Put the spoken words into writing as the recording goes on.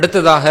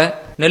அடுத்ததாக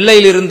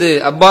நெல்லையிலிருந்து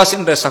அப்பாஸ்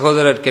என்ற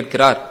சகோதரர்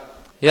கேட்கிறார்,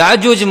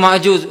 யாஜூஜ்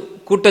மாஜூஜ்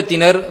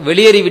கூட்டத்தினர்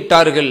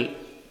வெளியேறிவிட்டார்கள்,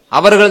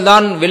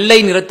 அவர்கள்தான் வெள்ளை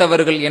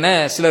நிறத்தவர்கள் என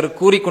சிலர்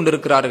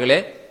கூறிக்கொண்டிருக்கிறார்களே,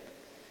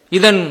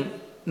 இதன்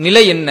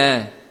நிலை என்ன,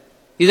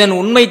 இதன்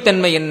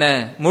உண்மைத்தன்மை என்ன,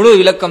 முழு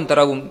விளக்கம்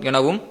தரவும்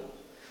எனவும்,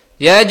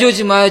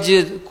 யாஜூஜ்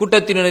மாஜூஜ்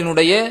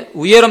கூட்டத்தினரினுடைய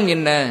உயரம்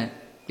என்ன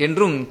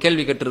என்றும்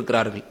கேள்வி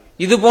கேட்டிருக்கிறார்கள்.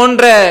 இது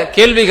போன்ற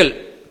கேள்விகள்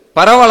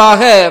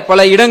பரவலாக பல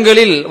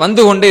இடங்களில்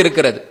வந்து கொண்டே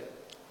இருக்கிறது.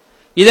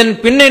 இதன்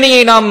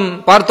பின்னணியை நாம்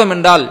பார்த்தோம்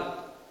என்றால்,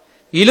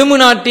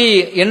 இலுமினாட்டி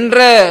என்ற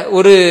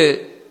ஒரு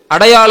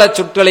அடையாள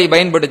சொற்களை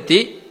பயன்படுத்தி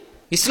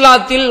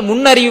இஸ்லாத்தில்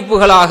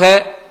முன்னறிவிப்புகளாக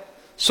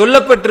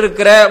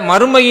சொல்லப்பட்டிருக்கிற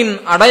மறுமையின்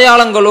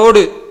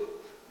அடையாளங்களோடு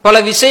பல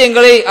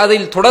விஷயங்களை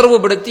அதில்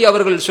தொடர்புபடுத்தி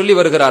அவர்கள் சொல்லி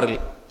வருகிறார்கள்.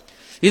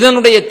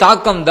 இதனுடைய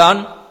தாக்கம்தான்,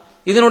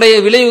 இதனுடைய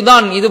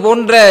விளைவுதான் இது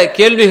போன்ற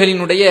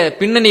கேள்விகளினுடைய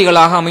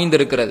பின்னணிகளாக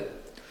அமைந்திருக்கிறது.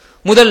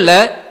 முதல்ல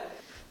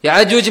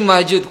யாஜூஜ்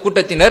மாஜூஜ்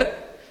கூட்டத்தினர்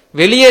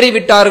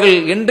வெளியேறிவிட்டார்கள்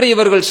என்று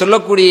இவர்கள்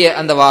சொல்லக்கூடிய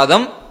அந்த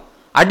வாதம்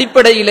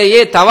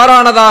அடிப்படையிலேயே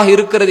தவறானதாக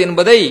இருக்கிறது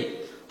என்பதை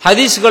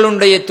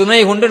ஹதீஸ்களுடைய துணை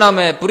கொண்டு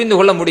நாம புரிந்து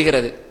கொள்ள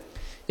முடிகிறது.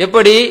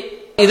 எப்படி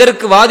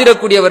இதற்கு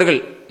வாதிடக்கூடியவர்கள்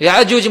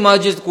யாஜூஜ்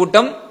மாஜூஜ்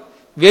கூட்டம்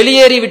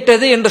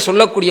வெளியேறிவிட்டது என்று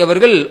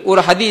சொல்லக்கூடியவர்கள்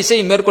ஒரு ஹதீஸை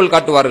மேற்கோள்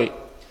காட்டுவார்கள்.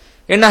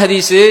 என்ன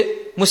ஹதீஸ்?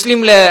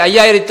 முஸ்லிம்ல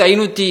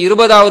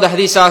 5520வது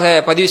ஹதீஸாக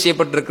பதிவு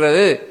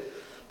செய்யப்பட்டிருக்கிறது.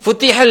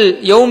 ஃபுத்திஹல்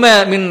யௌம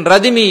மின்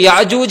ரதிமி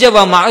யாஜூஜ வ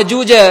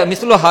மஅஜூஜ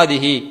மிஸ்லு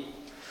ஹாதிஹி.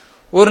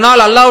 ஒரு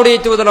நாள் அல்லாஹ்வுடைய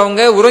தூதர்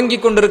அவங்க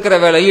உறங்கிக் கொண்டிருக்கிற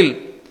வேளையில்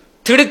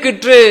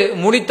திடுக்கிட்டு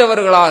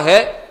முடித்தவர்களாக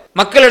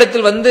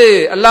மக்களிடத்தில் வந்து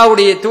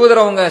அல்லாஹ்வுடைய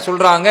தூதர் அவங்க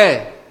சொல்றாங்க,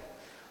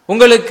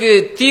 உங்களுக்கு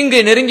தீங்கு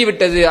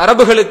நெருங்கிவிட்டது,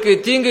 அரபுகளுக்கு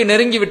தீங்கு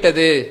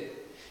நெருங்கிவிட்டது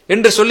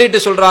என்று சொல்லிட்டு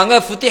சொல்றாங்க,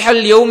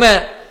 ஃபுத்திஹல் யௌம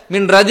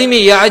மின் ரதிமி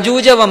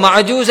யாஜூஜ வ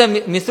மஅஜூஜ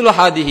மிஸ்லு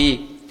ஹாதிஹி.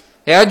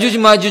 யாஜூஜ்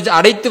மாஜூஜ்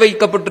அடைத்து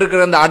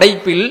வைக்கப்பட்டிருக்கிற அந்த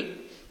அடைப்பில்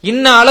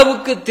இன்ன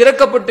அளவுக்கு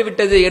திறக்கப்பட்டு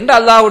விட்டது என்று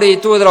அல்லாஹ்வுடைய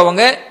தூதர்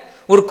அவங்க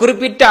ஒரு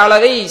குறிப்பிட்ட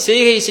அளவை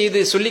செய்கை செய்து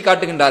சொல்லி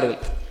காட்டுகின்றார்கள்.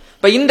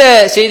 இப்ப இந்த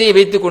செய்தியை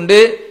வைத்துக் கொண்டு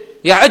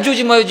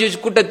யாஜூஜ்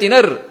மாஜூஜ்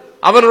கூட்டத்தினர்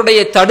அவர்களுடைய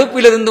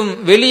தடுப்பிலிருந்தும்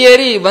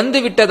வெளியேறி வந்து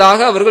விட்டதாக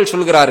அவர்கள்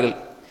சொல்கிறார்கள்.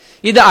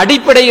 இது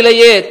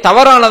அடிப்படையிலேயே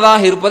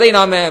தவறானதாக இருப்பதை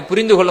நாம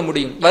புரிந்து கொள்ள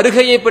முடியும்.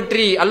 வருகையை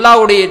பற்றி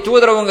அல்லாஹ்வுடைய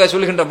தூதர் அவங்க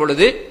சொல்கின்ற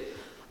பொழுது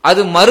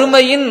அது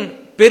மறுமையின்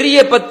பெரிய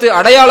 10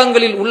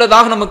 அடையாளங்களில்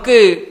உள்ளதாக நமக்கு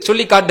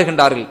சொல்லி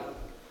காட்டுகின்றார்கள்.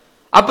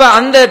 அப்ப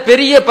அந்த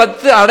பெரிய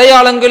 10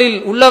 அடையாளங்களில்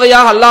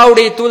உள்ளவையாக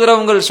அல்லாஹ்வுடைய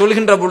தூதரவங்கள்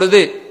சொல்கின்ற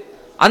பொழுது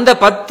அந்த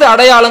 10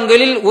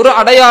 அடையாளங்களில் ஒரு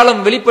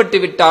அடையாளம் வெளிப்பட்டு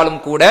விட்டாலும்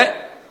கூட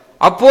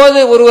அப்போது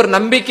ஒருவர்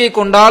நம்பிக்கை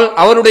கொண்டால்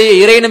அவருடைய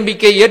இறை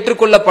நம்பிக்கை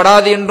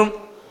ஏற்றுக்கொள்ளப்படாது என்றும்,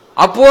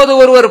 அப்போது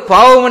ஒருவர்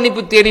பாவ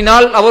மன்னிப்பு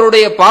தேடினால்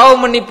அவருடைய பாவ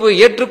மன்னிப்பு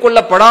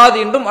ஏற்றுக்கொள்ளப்படாது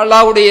என்றும்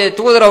அல்லாஹ்வுடைய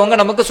தூதரவங்க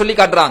நமக்கு சொல்லி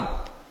காட்டுறாங்க.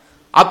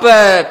 அப்ப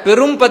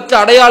பெரும் 10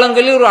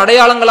 அடையாளங்களில் ஒரு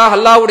அடையாளங்களாக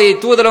அல்லாஹ்வுடைய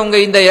தூதரவங்க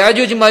இந்த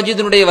யாஜூஜ்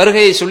மாஜூஜினுடைய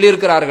வருகையை சொல்லி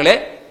இருக்கிறார்களே,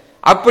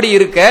 அப்படி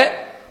இருக்க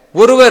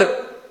ஒருவர்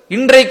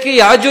இன்றைக்கு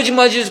யாஜூஜ்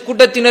மாஜூஜ்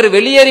கூட்டத்தினர்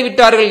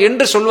வெளியேறிவிட்டார்கள்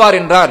என்று சொல்வார்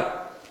என்றால்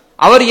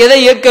அவர் எதை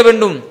ஏற்க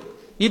வேண்டும்?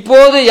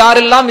 இப்போது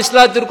யாரெல்லாம்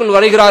இஸ்லாத்திற்குள்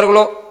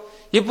வருகிறார்களோ,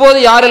 இப்போது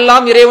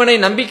யாரெல்லாம் இறைவனை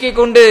நம்பிக்கை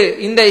கொண்டு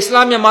இந்த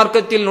இஸ்லாமிய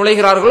மார்க்கத்தில்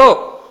நுழைகிறார்களோ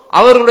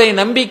அவர்களுடைய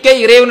நம்பிக்கை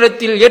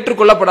இறைவனிடத்தில்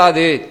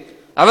ஏற்றுக்கொள்ளப்படாது,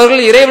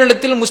 அவர்கள்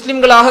இறைவனிடத்தில்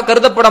முஸ்லிம்களாக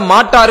கருதப்பட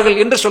மாட்டார்கள்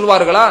என்று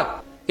சொல்வார்களா?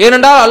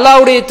 ஏனென்றால்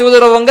அல்லாஹ்வுடைய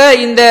தூதரவங்க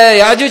இந்த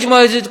யாஜூஜ்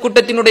மாஜூஜ்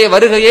கூட்டத்தினுடைய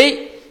வருகையை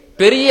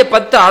பெரிய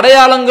 10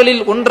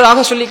 அடையாளங்களில்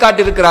ஒன்றாக சொல்லி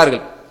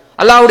காட்டியிருக்கிறார்கள்.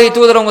 அல்லாஹ்வுடைய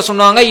தூதரவங்க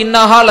சொன்னாங்க,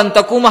 இன்னஹா லன்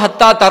தகூம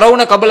ஹத்தா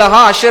தரவுன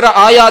கபலஹா அஷ்ர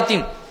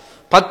ஆயாத்தின்,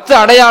 10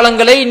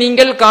 அடையாளங்களை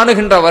நீங்கள்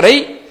காணுகின்ற வரை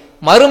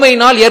மறுமை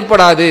நாள்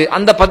ஏற்படாது.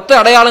 அந்த 10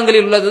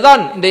 அடையாளங்களில்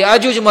உள்ளதுதான் இந்த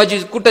யாஜூஜ்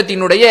மாஜூஜ்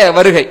கூட்டத்தினுடைய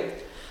வருகை.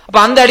 அப்ப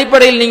அந்த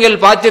அடிப்படையில்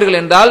நீங்கள் பார்த்தீர்கள்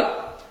என்றால்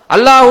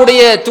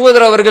அல்லாஹ்வுடைய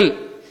தூதர் அவர்கள்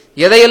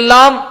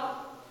எதையெல்லாம்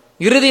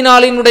இறுதி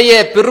நாளினுடைய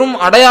பெரும்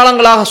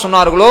அடையாளங்களாக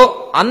சொன்னார்களோ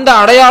அந்த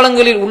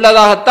அடையாளங்களில்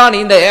உள்ளதாகத்தான்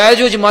இந்த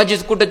யாஜூஜ்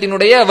மாஜூஜ்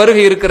கூட்டத்தினுடைய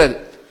வருகை இருக்கிறது.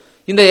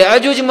 இந்த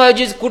யாஜூஜ்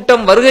மாஜூஜ்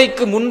கூட்டம்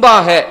வருகைக்கு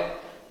முன்பாக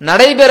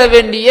நடைபெற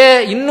வேண்டிய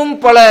இன்னும்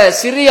பல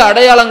சிறிய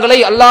அடையாளங்களை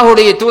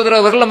அல்லாஹ்வுடைய தூதர்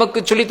அவர்கள் நமக்கு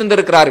சொல்லி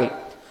தந்திருக்கிறார்கள்.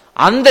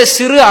 அந்த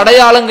சிறு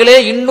அடையாளங்களே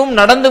இன்னும்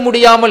நடந்து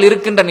முடியாமல்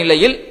இருக்கின்ற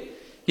நிலையில்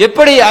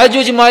எப்படி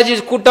யாஜூஜ்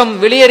மாஜூஜ் கூட்டம்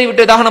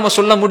வெளியேறிவிட்டதாக நம்ம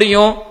சொல்ல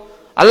முடியும்?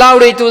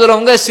 அல்லாஹ்வுடைய தூதர்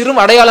அவங்க சிறு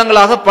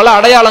அடையாளங்களாக பல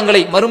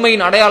அடையாளங்களை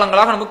மறுமையின்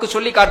அடையாளங்களாக நமக்கு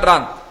சொல்லி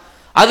காட்டுறாங்க.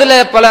 அதுல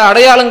பல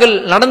அடையாளங்கள்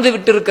நடந்து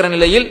விட்டு இருக்கிற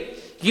நிலையில்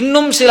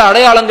இன்னும் சில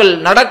அடையாளங்கள்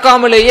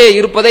நடக்காமலேயே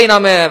இருப்பதை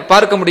நாம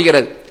பார்க்க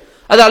முடிகிறது.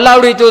 அது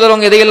அல்லாஹ்வுடைய தூதர்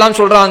அவங்க எதையெல்லாம்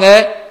சொல்றாங்க?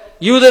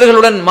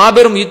 யூதர்களுடன்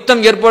மாபெரும்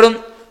யுத்தம் ஏற்படும்,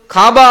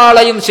 காபா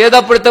ஆலயம்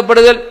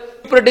சேதப்படுத்தப்படுதல்,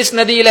 யூப்ரட்டிஸ்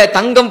நதியில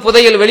தங்கம்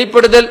புதையல்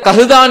வெளிப்படுதல்,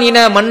 கஹுதான் இன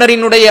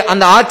மன்னரினுடைய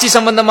அந்த ஆட்சி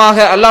சம்பந்தமாக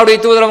அல்லாஹ்வுடைய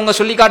தூதர் அவங்க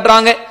சொல்லி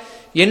காட்டுறாங்க.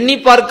 எண்ணி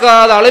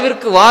பார்க்காத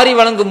அளவிற்கு வாரி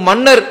வழங்கும்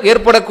மன்னர்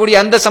ஏற்படக்கூடிய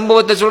அந்த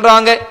சம்பவத்தை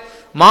சொல்றாங்க.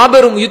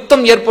 மாபெரும்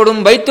யுத்தம் ஏற்படும்,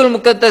 பைத்துல்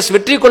முக்கத்தஸ்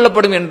வெற்றி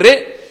கொள்ளப்படும் என்று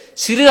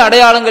சிறு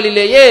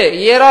அடையாளங்களிலேயே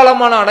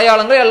ஏராளமான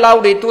அடையாளங்களை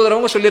அல்லாஹ்வுடைய தூதர்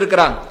அவங்க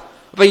சொல்லியிருக்கிறாங்க.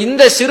 அப்ப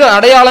இந்த சிறு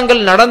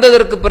அடையாளங்கள்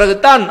நடந்ததற்கு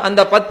பிறகுதான்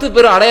அந்த 10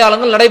 பெரு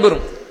அடையாளங்கள்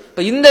நடைபெறும்.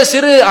 இந்த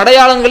சிறு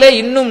அடையாளங்களே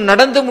இன்னும்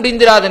நடந்து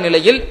முடிந்திராத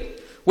நிலையில்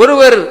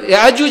ஒருவர்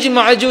யாஜூஜ்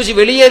மாஜூஜ்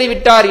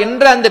வெளியேறிவிட்டார்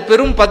என்ற அந்த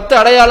பெரும் 10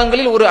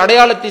 அடையாளங்களில் ஒரு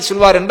அடையாளத்தை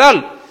சொல்வார் என்றால்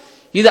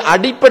இது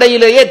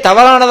அடிப்படையிலேயே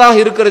தவறானதாக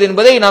இருக்கிறது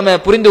என்பதை நாம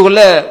புரிந்து கொள்ள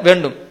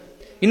வேண்டும்.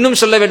 இன்னும்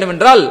சொல்ல வேண்டும்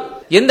என்றால்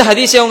எந்த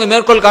ஹதீஸை அவங்க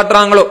மேற்கோள்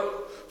காட்டுறாங்களோ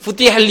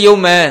ஃபுத்திஹல்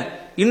யௌம,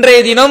 இன்றைய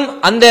தினம்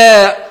அந்த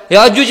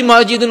யாஜூஜ்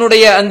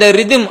மாஜூஜினுடைய அந்த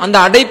ரிதம், அந்த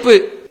அடைப்பு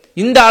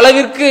இந்த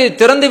அளவிற்கு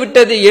திறந்து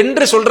விட்டது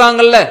என்று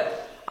சொல்றாங்கல்ல,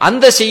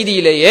 அந்த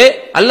செய்தியிலேயே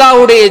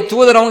அல்லாஹ்வுடைய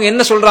தூதர் அவங்க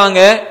என்ன சொல்றாங்க,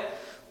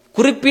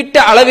 குறிப்பிட்ட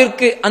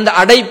அளவிற்கு அந்த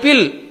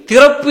அடைப்பில்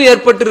திறப்பு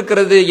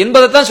ஏற்பட்டிருக்கிறது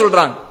என்பதைத்தான்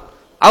சொல்றாங்க.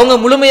 அவங்க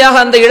முழுமையாக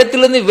அந்த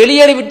இடத்திலிருந்து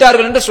வெளியேறி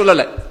விட்டார்கள் என்று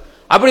சொல்லல.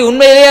 அப்படி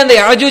உண்மையிலேயே அந்த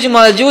யாஜூஜ்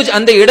மாஜூஜ்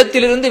அந்த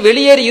இடத்திலிருந்து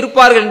வெளியேறி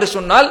இருப்பார்கள் என்று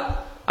சொன்னால்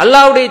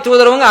அல்லாஹ்வுடைய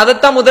தூதரவங்க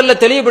அதைத்தான் முதல்ல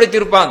தெளிவுபடுத்தி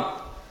இருப்பாங்க.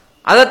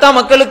 அதைத்தான்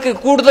மக்களுக்கு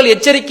கூடுதல்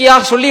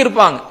எச்சரிக்கையாக சொல்லி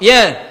இருப்பாங்க.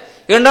 ஏன்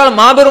என்றால்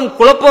மாபெரும்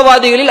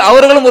குழப்பவாதிகளில்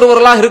அவர்களும்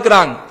ஒருவர்களாக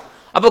இருக்கிறாங்க.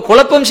 அப்ப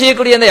குழப்பம்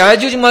செய்யக்கூடிய அந்த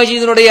யாஜூஜ்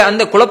மாஜூஜினுடைய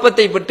அந்த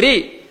குழப்பத்தை பற்றி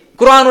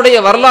குர்ஆனுடைய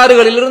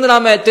வரலாறுகளிலிருந்து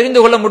நாம தெரிந்து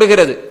கொள்ள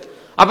முடிகிறது.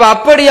 அப்ப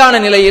அப்படியான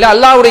நிலையில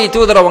அல்லாஹ்வுடைய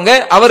தூதரவங்க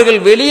அவர்கள்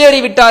வெளியேறி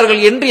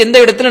விட்டார்கள் என்று எந்த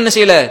இடத்துல என்ன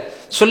செய்யல,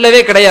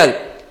 சொல்லவே கிடையாது.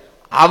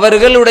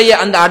 அவர்களுடைய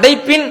அந்த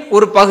அடைப்பின்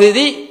ஒரு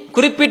பகுதி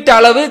குறிப்பிட்ட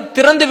அளவு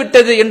திறந்து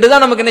விட்டது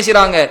என்றுதான் நமக்கு என்ன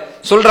செய்றாங்க,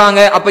 சொல்றாங்க.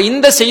 அப்ப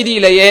இந்த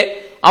செய்தியிலேயே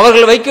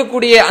அவர்கள்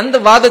வைக்கக்கூடிய அந்த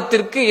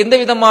வாதத்திற்கு எந்த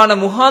விதமான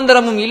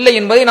முகாந்தரமும் இல்லை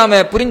என்பதை நாம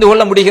புரிந்து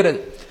கொள்ள முடிகிறது.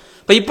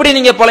 இப்ப இப்படி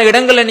நீங்க பல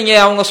இடங்கள்ல நீங்க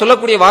அவங்க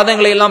சொல்லக்கூடிய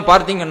வாதங்களை எல்லாம்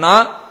பார்த்தீங்கன்னா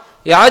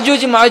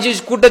யாஜூஜ் மாஜூஜ்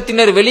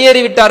கூட்டத்தினர்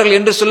வெளியேறிவிட்டார்கள்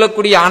என்று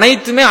சொல்லக்கூடிய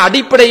அனைத்துமே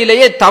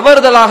அடிப்படையிலேயே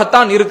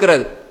தவறுதலாகத்தான்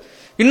இருக்கிறது.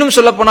 இன்னும்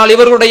சொல்ல போனால்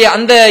இவர்களுடைய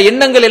அந்த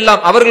எண்ணங்கள்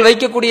எல்லாம், அவர்கள்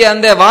வைக்கக்கூடிய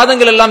அந்த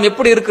வாதங்கள் எல்லாம்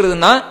எப்படி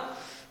இருக்கிறதுனா,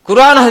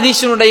 குர்ஆன்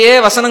ஹதீஸினுடைய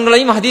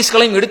வசனங்களையும்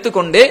ஹதீஸ்களையும்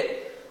எடுத்துக்கொண்டு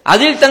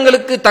அதில்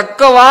தங்களுக்கு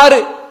தக்கவாறு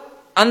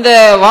அந்த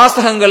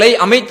வாசகங்களை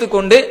அமைத்துக்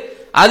கொண்டு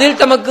அதில்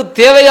தமக்கு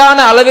தேவையான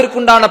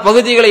அளவிற்குண்டான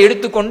பகுதிகளை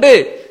எடுத்துக்கொண்டு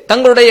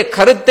தங்களுடைய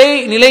கருத்தை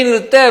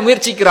நிலைநிறுத்த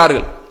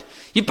முயற்சிக்கிறார்கள்.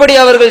 இப்படி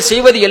அவர்கள்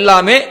செய்வது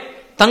எல்லாமே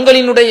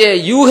தங்களினுடைய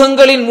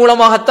யூகங்களின்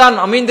மூலமாகத்தான்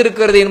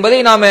அமைந்திருக்கிறது என்பதை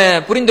நாம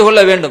புரிந்து கொள்ள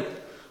வேண்டும்.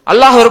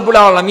 அல்லாஹ் ரப்பல்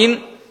ஆலமீன்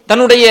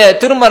தன்னுடைய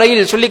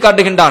திருமறையில் சொல்லி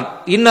காட்டுகின்றான்,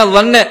 இன்ன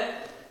வன்ன,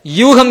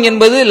 யூகம்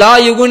என்பது லா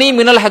யுகுனி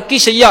மினல் ஹக்கி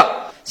ஷையா,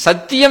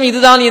 சத்தியம்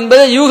இதுதான்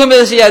என்பதை யூகம்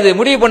எதை செய்யாது,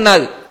 முடிவு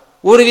பண்ணாது.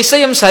 ஒரு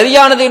விஷயம்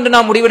சரியானது என்று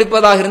நாம்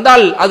முடிவெடுப்பதாக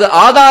இருந்தால் அது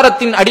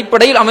ஆதாரத்தின்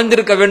அடிப்படையில்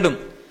அமைந்திருக்க வேண்டும்.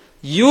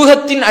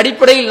 யூகத்தின்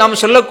அடிப்படையில்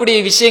நாம் சொல்லக்கூடிய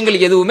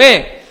விஷயங்கள் எதுவுமே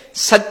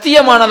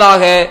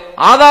சத்தியமானதாக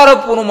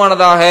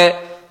ஆதாரபூர்வமானதாக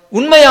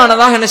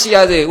உண்மையானதாக என்ன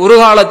செய்யாது, ஒரு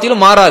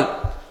காலத்திலும் மாறாது.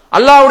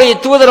 அல்லாஹ்வுடைய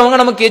தூதரவங்க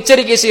நமக்கு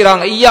எச்சரிக்கை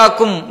செய்யறாங்க,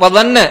 ஈயாக்கும்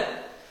வதன்ன,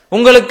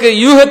 உங்களுக்கு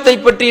யூகத்தை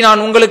பற்றி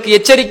நான் உங்களுக்கு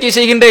எச்சரிக்கை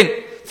செய்கின்றேன்.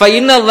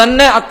 ஃபஇன்ன வன்ன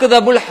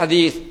அக்தபுல்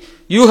ஹதீஸ்,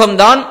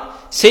 யூகம்தான்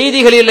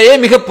செய்திகளிலேயே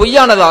மிக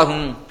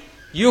பொய்யானதாகும்.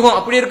 யூகம்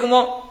அப்படி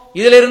இருக்குமோ,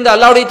 இதிலிருந்து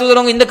அல்லாஹ்வுடைய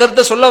தூதரவங்க இந்த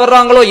கருத்தை சொல்ல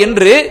வர்றாங்களோ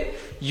என்று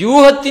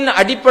யூகத்தின்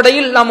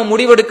அடிப்படையில் நாம்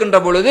முடிவெடுக்கின்ற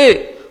பொழுது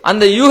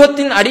அந்த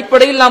யூகத்தின்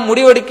அடிப்படையில் நாம்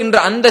முடிவெடுக்கின்ற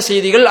அந்த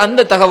செய்திகள்,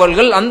 அந்த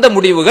தகவல்கள், அந்த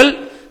முடிவுகள்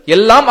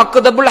எல்லாம்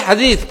அக்தபுல்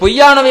ஹதீஸ்,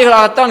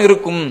 பொய்யானவைகளாகத்தான்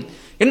இருக்கும்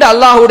என்று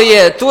அல்லாஹ்வுடைய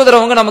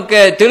தூதரவங்க நமக்கு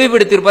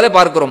தெளிவுபடுத்தியிருப்பதை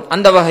பார்க்கிறோம்.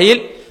 அந்த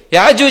வகையில்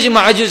யாஜூஜ்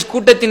மாஜூஜ்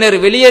கூட்டத்தினர்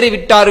வெளியேறி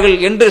விட்டார்கள்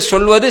என்று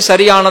சொல்வது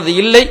சரியானது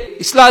இல்லை.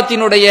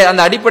 இஸ்லாத்தினுடைய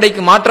அந்த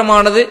அடிப்படைக்கு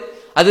மாற்றமானது.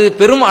 அது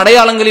பெரும்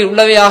அடையாளங்களில்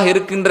உள்ளவையாக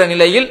இருக்கின்ற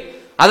நிலையில்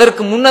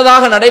அதற்கு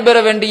முன்னதாக நடைபெற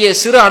வேண்டிய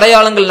சிறு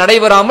அடையாளங்கள்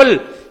நடைபெறாமல்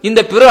இந்த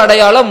பெரு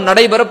அடையாளம்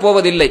நடைபெற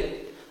போவதில்லை.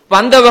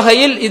 அந்த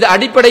வகையில் இது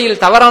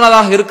அடிப்படையில்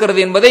தவறானதாக இருக்கிறது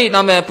என்பதை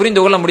நாம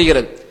புரிந்து கொள்ள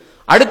முடிகிறது.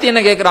 அடுத்து என்ன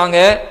கேட்கிறாங்க,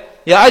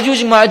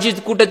 யாஜூஜ்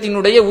மாஜூஜ்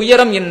கூட்டத்தினுடைய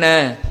உயரம் என்ன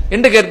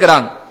என்று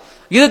கேட்கிறாங்க.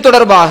 இது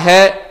தொடர்பாக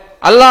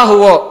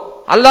அல்லாஹுவோ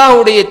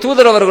அல்லாஹ்வுடைய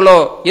தூதரவர்களோ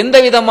எந்த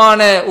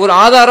விதமான ஒரு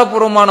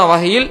ஆதாரபூர்வமான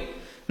வகையில்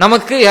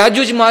நமக்கு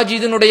யாஜூஜ்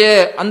மாஜூஜினுடைய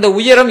அந்த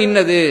உயரம்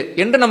இன்னது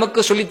என்று நமக்கு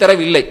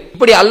சொல்லித்தரவில்லை.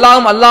 இப்படி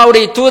அல்லாஹ்வும்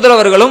அல்லாஹ்வுடைய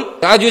தூதரவர்களும்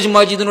யாஜூஜ்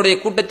மாஜூஜினுடைய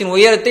கூட்டத்தின்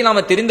உயரத்தை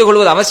நாம தெரிந்து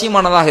கொள்வது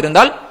அவசியமானதாக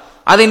இருந்தால்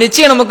அதை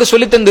நிச்சயம் நமக்கு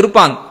சொல்லித்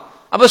தந்திருப்பாங்க.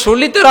 அப்ப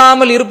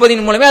சொல்லித்தராமல்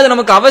இருப்பதின் மூலமே அது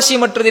நமக்கு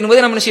அவசியமற்றது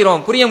என்பதை நம்ம என்ன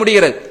செய்யறோம், புரிய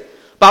முடிகிறது.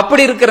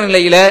 அப்படி இருக்கிற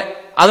நிலையில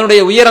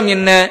அதனுடைய உயரம்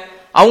என்ன,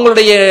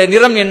 அவங்களுடைய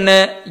நிறம் என்ன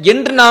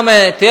என்று நாம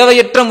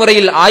தேவையற்ற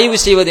முறையில் ஆய்வு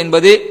செய்வது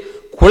என்பது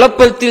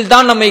குழப்பத்தில்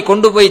தான் நம்மை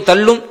கொண்டு போய்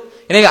தள்ளும்.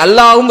 எனவே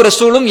அல்லாஹ்வும்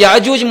ரசூலும்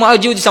யாஜூஜ்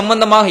மாஜூஜ்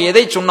சம்பந்தமாக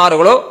எதை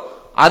சொன்னார்களோ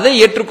அதை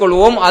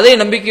ஏற்றுக்கொள்வோம், அதை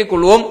நம்பிக்கை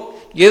கொள்வோம்.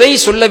 எதை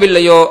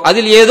சொல்லவில்லையோ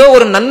அதில் ஏதோ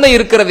ஒரு நன்மை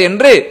இருக்கிறது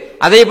என்று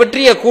அதை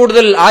பற்றிய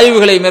கூடுதல்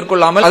ஆய்வுகளை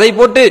மேற்கொள்ளாமல் அதை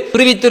போட்டு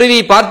துருவி துருவி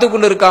பார்த்து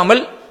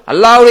கொண்டிருக்காமல்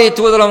அல்லாஹ்வுடைய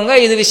தூதரவங்க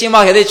இது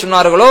விஷயமாக எதை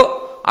சொன்னார்களோ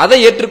அதை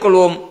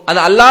ஏற்றுக்கொள்வோம். அது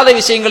அல்லாத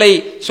விஷயங்களை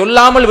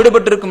சொல்லாமல்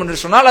விடுபட்டிருக்கும் என்று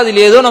சொன்னால் அதில்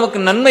ஏதோ நமக்கு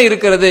நன்மை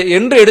இருக்கிறது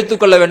என்று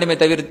எடுத்துக்கொள்ள வேண்டுமே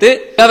தவிர்த்து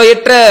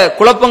தேவையற்ற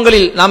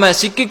குழப்பங்களில் நாம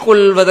சிக்கிக்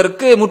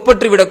கொள்வதற்கு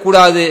முற்பட்டு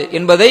விடக்கூடாது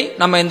என்பதை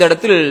நம்ம இந்த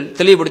இடத்தில்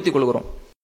தெளிவுபடுத்திக் கொள்கிறோம்.